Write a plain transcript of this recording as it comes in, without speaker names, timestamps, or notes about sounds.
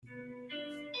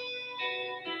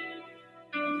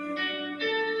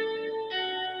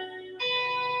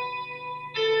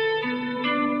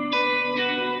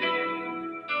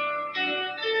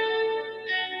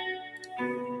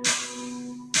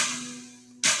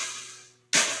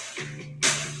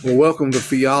Well, welcome to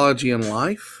Theology and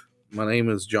Life. My name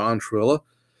is John Trilla.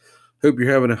 Hope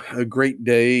you're having a great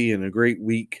day and a great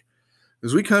week.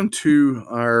 As we come to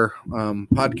our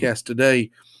podcast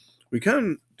today, we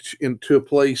come into a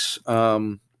place where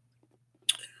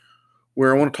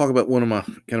I want to talk about one of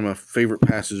my favorite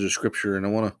passages of Scripture, and I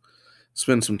want to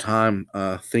spend some time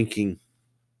thinking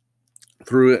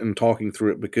through it and talking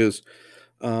through it because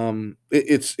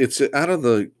it's out of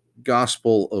the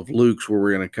Gospel of Luke's where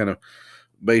we're going to kind of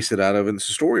base it out of. And it's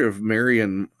the story of Mary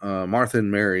and Martha and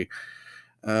Mary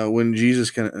when Jesus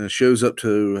kind of shows up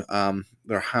to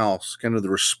their house, kind of the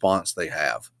response they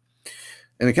have.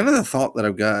 And kind of the thought that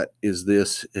I've got is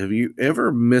this: have you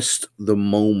ever missed the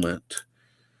moment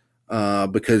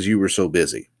because you were so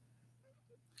busy?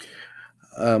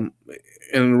 Um,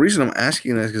 and the reason I'm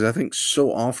asking that is because I think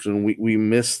so often we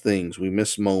miss things, we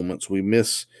miss moments, we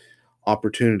miss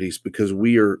opportunities because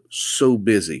we are so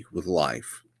busy with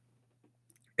life.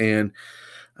 And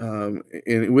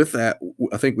with that,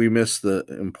 I think we miss the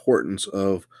importance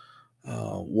of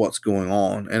what's going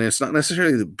on. And it's not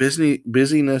necessarily the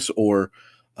busyness or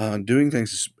doing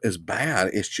things as bad.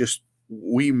 It's just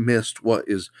we missed what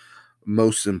is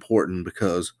most important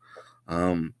because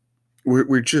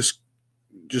we're just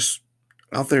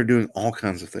out there doing all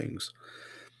kinds of things.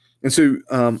 And so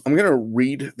I'm going to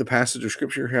read the passage of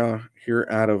scripture here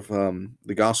out of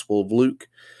the Gospel of Luke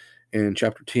in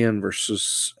chapter 10,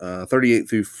 verses 38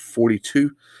 through 42,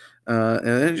 and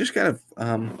then just kind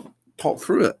of talk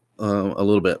through it a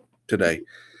little bit today.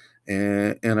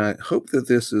 And I hope that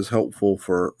this is helpful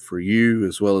for you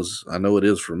as well as I know it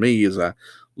is for me as I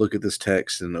look at this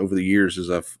text and over the years as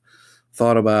I've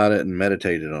thought about it and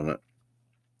meditated on it.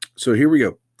 So here we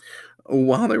go.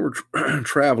 While they were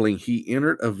traveling, he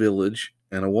entered a village,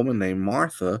 and a woman named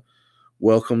Martha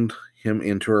welcomed him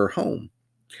into her home.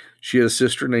 She had a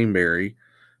sister named Mary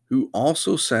who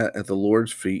also sat at the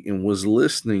Lord's feet and was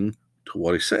listening to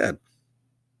what he said.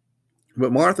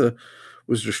 But Martha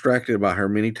was distracted by her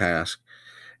many tasks,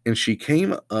 and she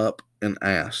came up and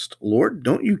asked, "Lord,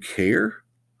 don't you care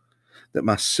that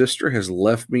my sister has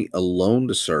left me alone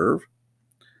to serve?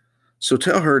 So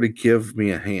tell her to give me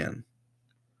a hand."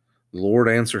 The Lord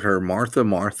answered her, "Martha,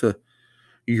 Martha,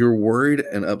 you're worried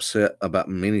and upset about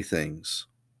many things.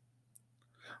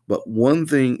 But one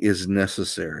thing is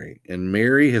necessary, and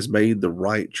Mary has made the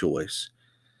right choice,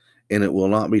 and it will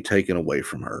not be taken away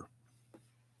from her."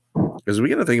 As we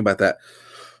begin to think about that,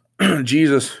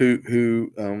 Jesus,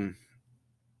 who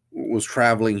was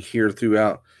traveling here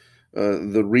throughout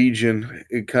the region,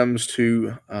 it comes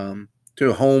to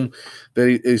a home that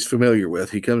he is familiar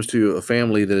with. He comes to a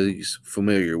family that he's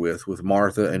familiar with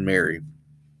Martha and Mary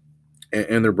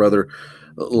and their brother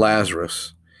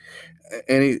Lazarus.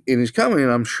 And he's coming,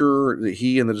 and I'm sure that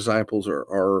he and the disciples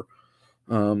are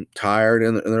tired,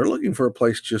 and they're looking for a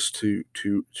place just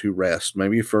to rest,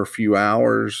 maybe for a few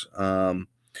hours,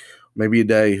 maybe a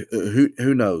day.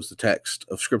 Who knows? The text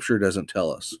of Scripture doesn't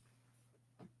tell us.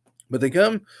 But they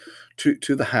come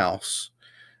to the house,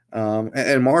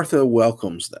 and Martha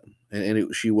welcomes them,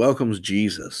 and she welcomes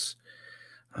Jesus.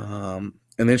 And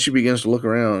then she begins to look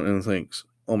around and thinks,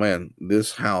 "Oh man,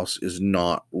 this house is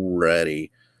not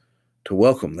ready to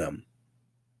welcome them."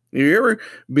 Have you ever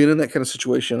been in that kind of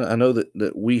situation? I know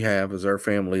that we have as our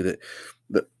family that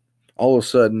all of a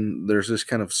sudden there's this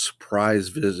kind of surprise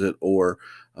visit or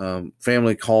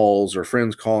family calls or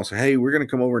friends call and say, "Hey, we're going to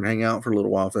come over and hang out for a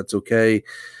little while if that's okay."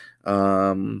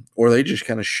 Or they just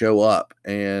kind of show up.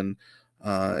 And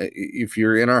if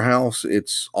you're in our house,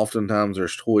 it's oftentimes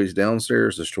there's toys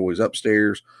downstairs, there's toys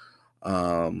upstairs.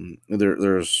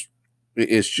 There's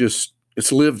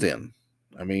it's lived in.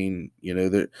 I mean,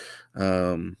 that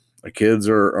the kids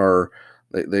are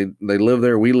they live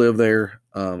there. We live there.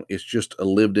 It's just a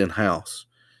lived in house.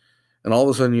 And all of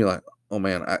a sudden you're like, "Oh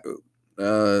man,"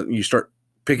 you start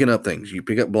picking up things. You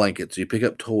pick up blankets. You pick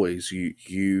up toys.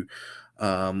 You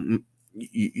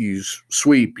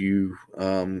sweep. You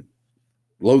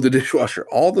load the dishwasher.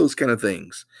 All those kind of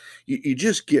things. You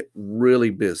just get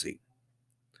really busy.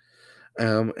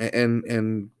 And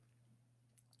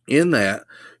in that,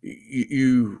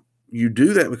 you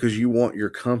do that because you want your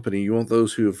company. You want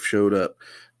those who have showed up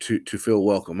to feel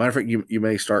welcome. Matter of fact, you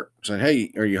may start saying,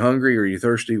 "Hey, are you hungry? Are you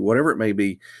thirsty?" Whatever it may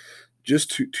be, just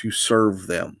to serve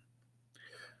them.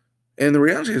 And the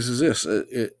reality is this: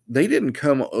 they didn't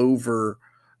come over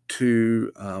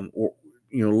to or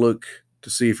look to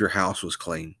see if your house was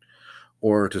clean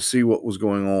or to see what was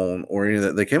going on or any of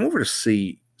that. They came over to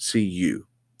see you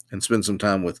and spend some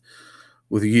time with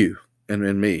you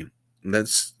and me. And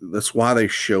that's why they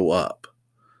show up.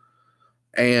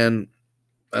 And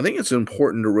I think it's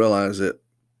important to realize that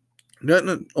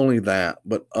Not only that,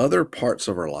 but other parts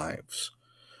of our lives.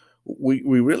 We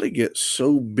really get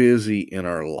so busy in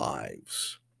our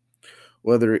lives,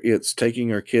 whether it's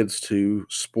taking our kids to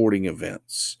sporting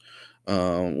events,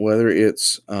 whether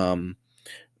it's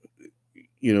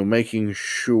making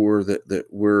sure that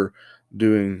we're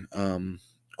doing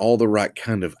all the right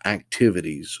kind of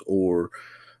activities, or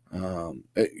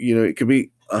it could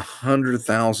be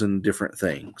 100,000 different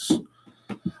things,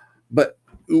 but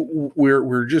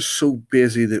we're just so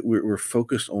busy that we're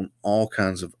focused on all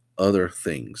kinds of other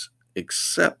things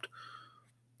except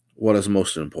what is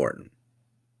most important,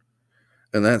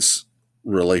 and that's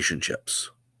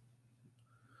relationships.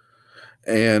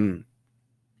 And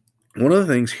one of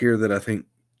the things here that I think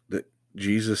that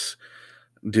Jesus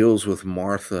deals with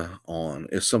Martha on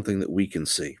is something that we can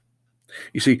see.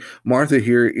 You see, Martha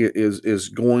here is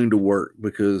going to work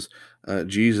because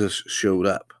Jesus showed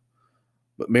up,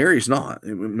 but Mary's not.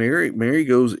 Mary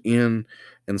goes in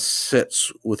and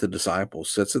sits with the disciples,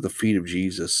 sits at the feet of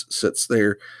Jesus, sits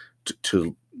there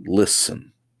to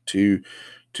listen, to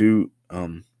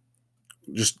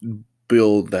just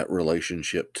build that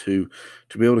relationship, to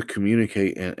be able to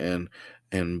communicate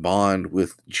and bond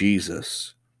with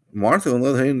Jesus. Martha, on the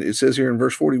other hand, it says here in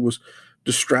verse 40, was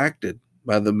distracted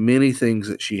by the many things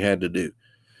that she had to do.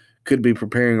 Could be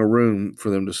preparing a room for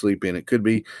them to sleep in. It could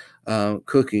be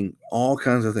cooking, all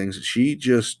kinds of things. She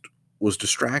just was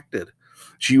distracted.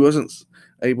 She wasn't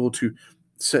able to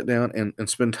sit down and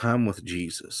spend time with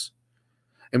Jesus.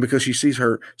 And because she sees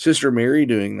her sister Mary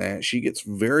doing that, she gets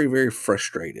very, very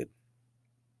frustrated.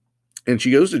 And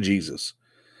she goes to Jesus.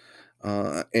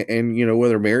 And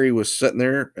whether Mary was sitting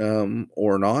there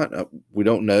or not, we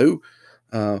don't know.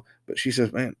 But she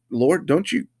says, "Man, Lord,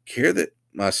 don't you care that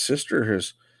my sister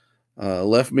has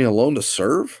left me alone to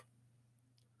serve?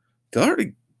 Tell her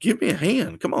to give me a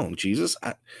hand. Come on, Jesus.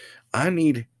 I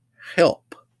need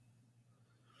help.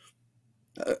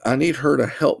 I need her to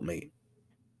help me."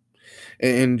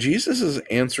 And Jesus'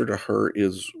 answer to her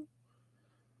is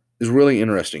really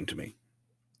interesting to me.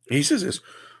 He says this,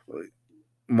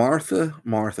 "Martha,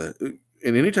 Martha."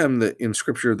 And anytime that in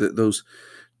scripture that those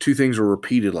two things are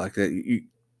repeated like that,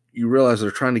 you realize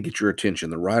they're trying to get your attention.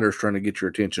 The writer's trying to get your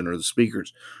attention, or the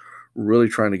speaker's really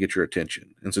trying to get your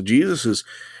attention. And so Jesus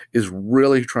is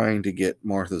really trying to get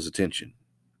Martha's attention.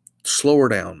 Slow her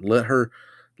down. Let her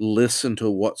listen to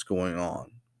what's going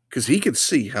on, because he could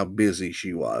see how busy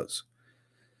she was.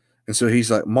 And so he's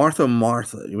like, "Martha,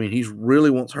 Martha." I mean, he really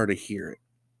wants her to hear it.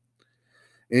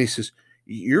 And he says,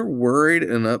 "You're worried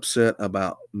and upset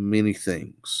about many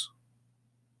things,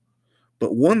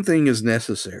 but one thing is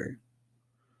necessary."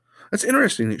 That's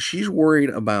interesting that she's worried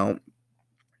about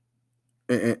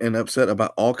and upset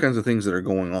about all kinds of things that are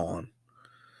going on.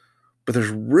 But there's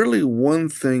really one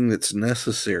thing that's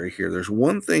necessary here. There's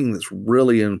one thing that's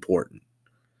really important,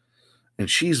 and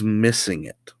she's missing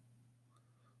it.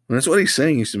 And that's what he's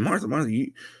saying. He said, "Martha, Martha,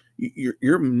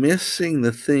 you're missing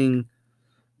the thing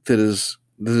that is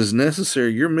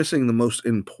necessary. You're missing the most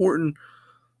important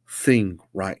thing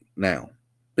right now,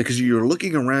 because you're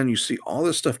looking around, you see all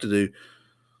this stuff to do,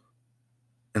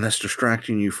 and that's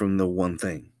distracting you from the one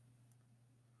thing."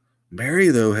 Mary,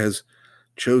 though, has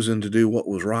chosen to do what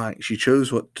was right. She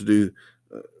chose what to do,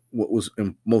 what was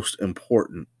most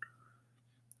important,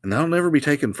 and that'll never be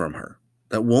taken from her.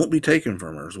 That won't be taken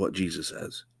from her, is what Jesus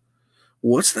says.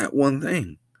 What's that one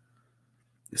thing?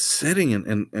 It's sitting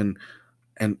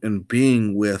and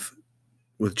being with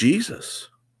Jesus.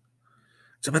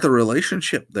 It's about the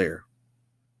relationship there.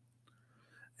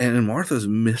 And Martha's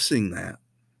missing that.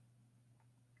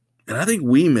 And I think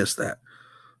we miss that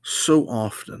so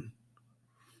often.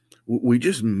 We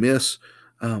just miss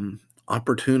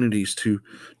opportunities to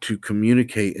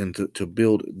communicate and to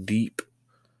build deep,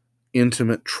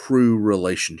 intimate, true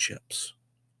relationships.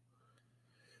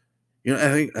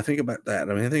 I think about that.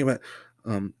 I mean, I think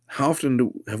about how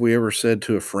often have we ever said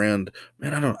to a friend,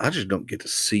 "Man, I just don't get to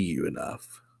see you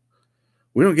enough.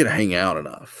 We don't get to hang out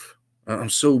enough. I'm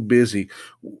so busy,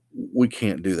 we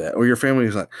can't do that." Or your family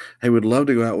is like, "Hey, we'd love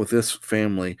to go out with this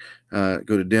family, go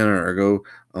to dinner or go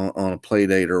on a play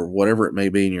date or whatever it may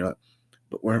be," and you're like,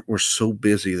 "But we're so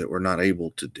busy that we're not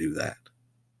able to do that."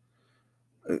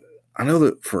 I know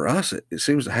that for us, it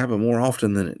seems to happen more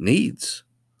often than it needs.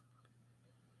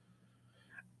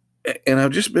 And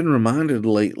I've just been reminded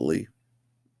lately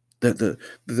that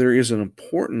there is an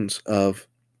importance of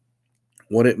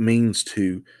what it means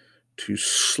to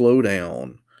slow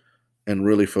down and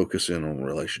really focus in on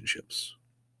relationships.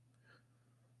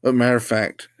 As a matter of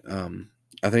fact,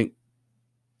 I think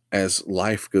as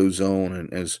life goes on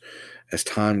and as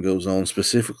time goes on,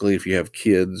 specifically if you have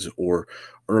kids or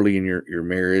early in your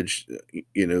marriage,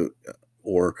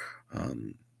 or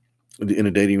um, in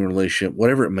a dating relationship,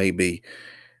 whatever it may be,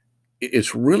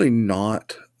 it's really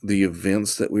not the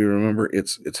events that we remember.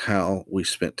 It's how we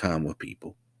spent time with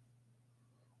people,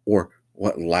 or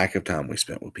what lack of time we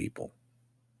spent with people.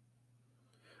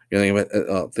 Think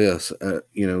about this.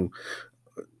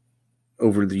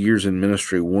 Over the years in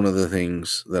ministry, one of the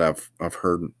things that I've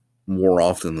heard more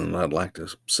often than I'd like to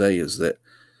say is that,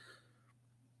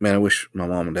 man, I wish my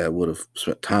mom and dad would have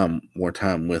spent more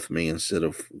time with me instead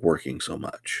of working so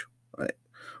much. Right?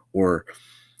 Or,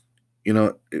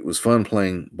 it was fun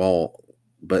playing ball,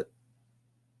 but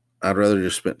I'd rather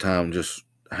just spend time just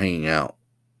hanging out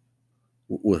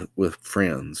with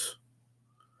friends,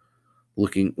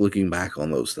 looking back on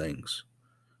those things.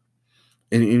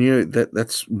 And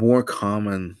that's more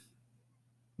common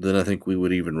than I think we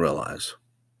would even realize.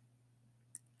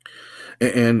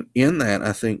 And in that,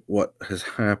 I think what has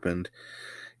happened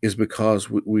is because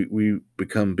we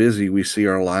become busy, we see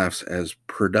our lives as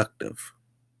productive.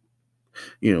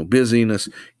 Busyness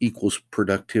equals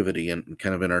productivity, and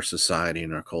kind of in our society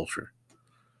and our culture.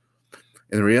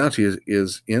 And the reality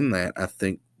is in that, I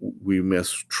think we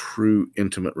miss true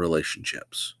intimate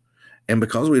relationships. And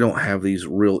because we don't have these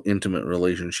real intimate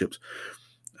relationships,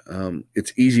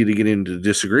 it's easy to get into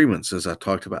disagreements, as I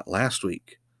talked about last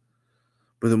week.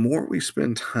 But the more we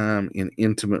spend time in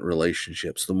intimate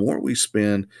relationships, the more we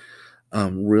spend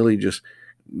really just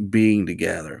being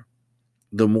together,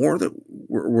 the more that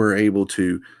we're able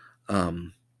to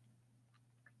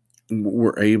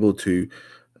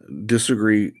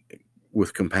disagree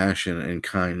with compassion and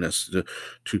kindness,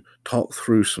 to talk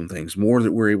through some things, more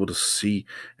that we're able to see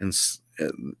and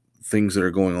things that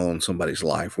are going on in somebody's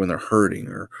life when they're hurting,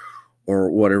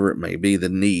 or whatever it may be, the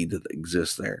need that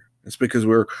exists there. It's because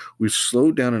we've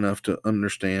slowed down enough to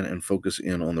understand and focus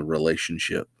in on the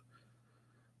relationship.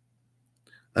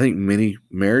 I think many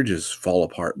marriages fall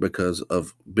apart because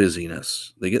of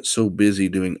busyness. They get so busy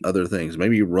doing other things,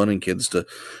 maybe running kids to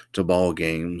ball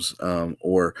games,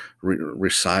 or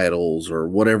recitals, or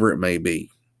whatever it may be.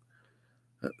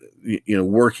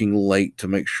 Working late to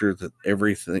make sure that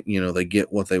everything, they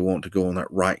get what they want to go on that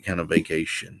right kind of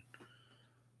vacation.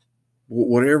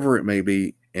 Whatever it may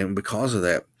be. And because of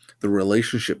that, the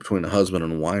relationship between a husband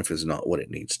and wife is not what it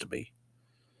needs to be.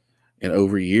 And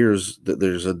over years,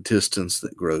 there's a distance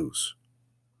that grows.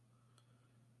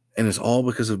 And it's all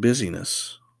because of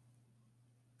busyness.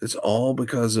 It's all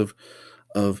because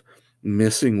of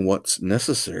missing what's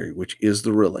necessary, which is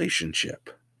the relationship.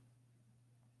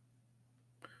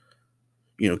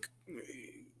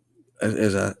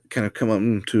 As I kind of come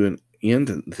up to an end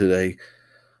today,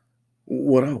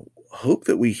 what I hope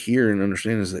that we hear and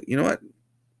understand is that, what?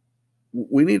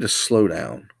 We need to slow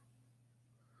down.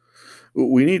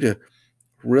 We need to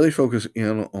really focus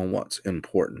in on what's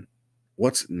important,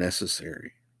 what's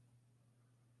necessary.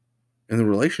 And the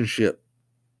relationship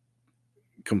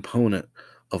component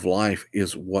of life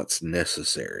is what's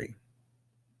necessary.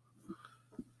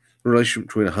 The relationship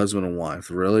between a husband and wife,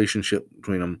 the relationship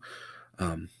between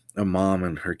a mom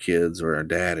and her kids, or a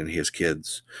dad and his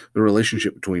kids, the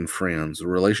relationship between friends, the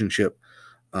relationship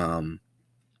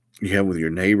you have with your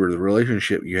neighbor, the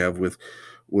relationship you have with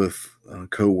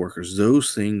co-workers.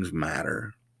 Those things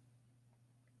matter.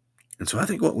 And so I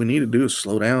think what we need to do is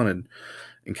slow down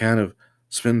and kind of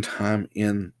spend time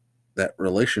in that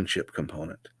relationship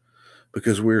component,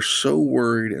 because we're so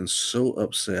worried and so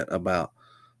upset about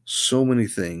so many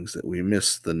things that we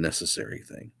miss the necessary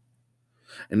thing.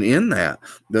 And in that,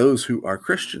 those who are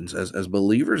Christians, as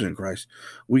believers in Christ,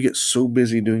 we get so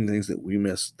busy doing things that we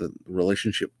miss the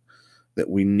relationship that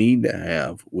we need to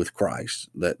have with Christ,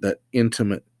 that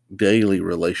intimate daily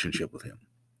relationship with Him.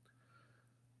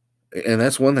 And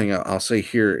that's one thing I'll say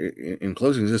here in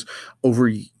closing, is this: over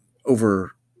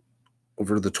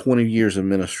the 20 years of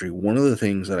ministry, one of the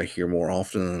things that I hear more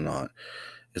often than not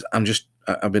is,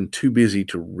 I've been too busy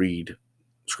to read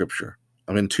Scripture.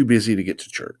 I've been too busy to get to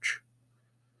church.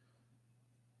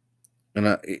 And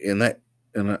that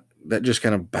just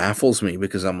kind of baffles me,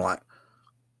 because I'm like,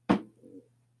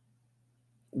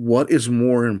 what is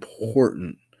more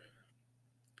important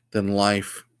than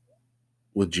life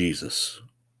with Jesus,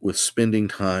 with spending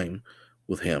time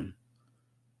with Him?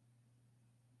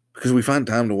 Because we find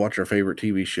time to watch our favorite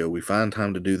TV show. We find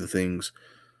time to do the things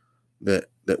that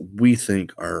we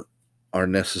think are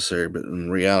necessary, but in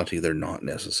reality, they're not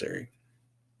necessary.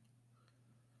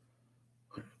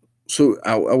 So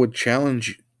I would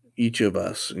challenge each of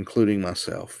us, including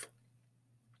myself,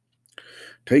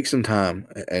 take some time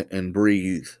and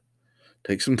breathe.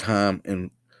 Take some time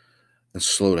and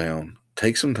slow down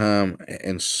take some time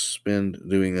and spend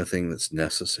doing the thing that's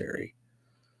necessary,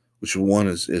 which one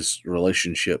is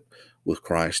relationship with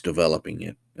Christ, developing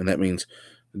it. And that means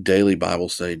daily Bible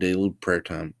study, daily prayer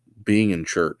time, being in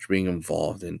church, being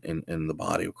involved in the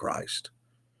body of Christ,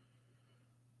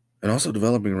 and also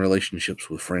developing relationships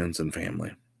with friends and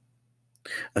family.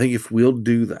 I think if we'll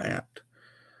do that,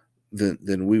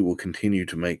 then we will continue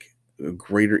to make a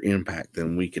greater impact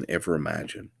than we can ever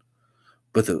imagine.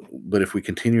 But if we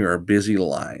continue our busy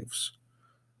lives,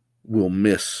 we'll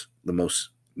miss the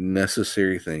most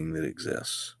necessary thing that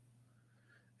exists.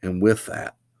 And with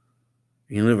that,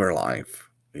 end of our life,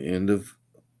 end of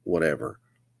whatever,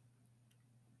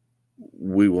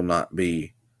 we will not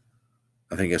be,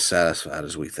 I think, as satisfied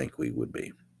as we think we would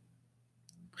be.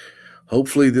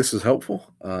 Hopefully, this is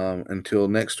helpful. Until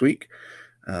next week,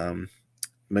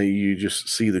 may you just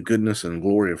see the goodness and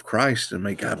glory of Christ, and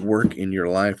may God work in your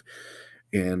life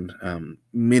in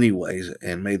many ways,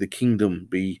 and may the kingdom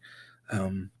be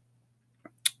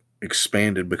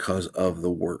expanded because of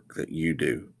the work that you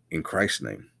do. In Christ's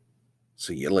name.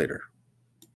 See you later.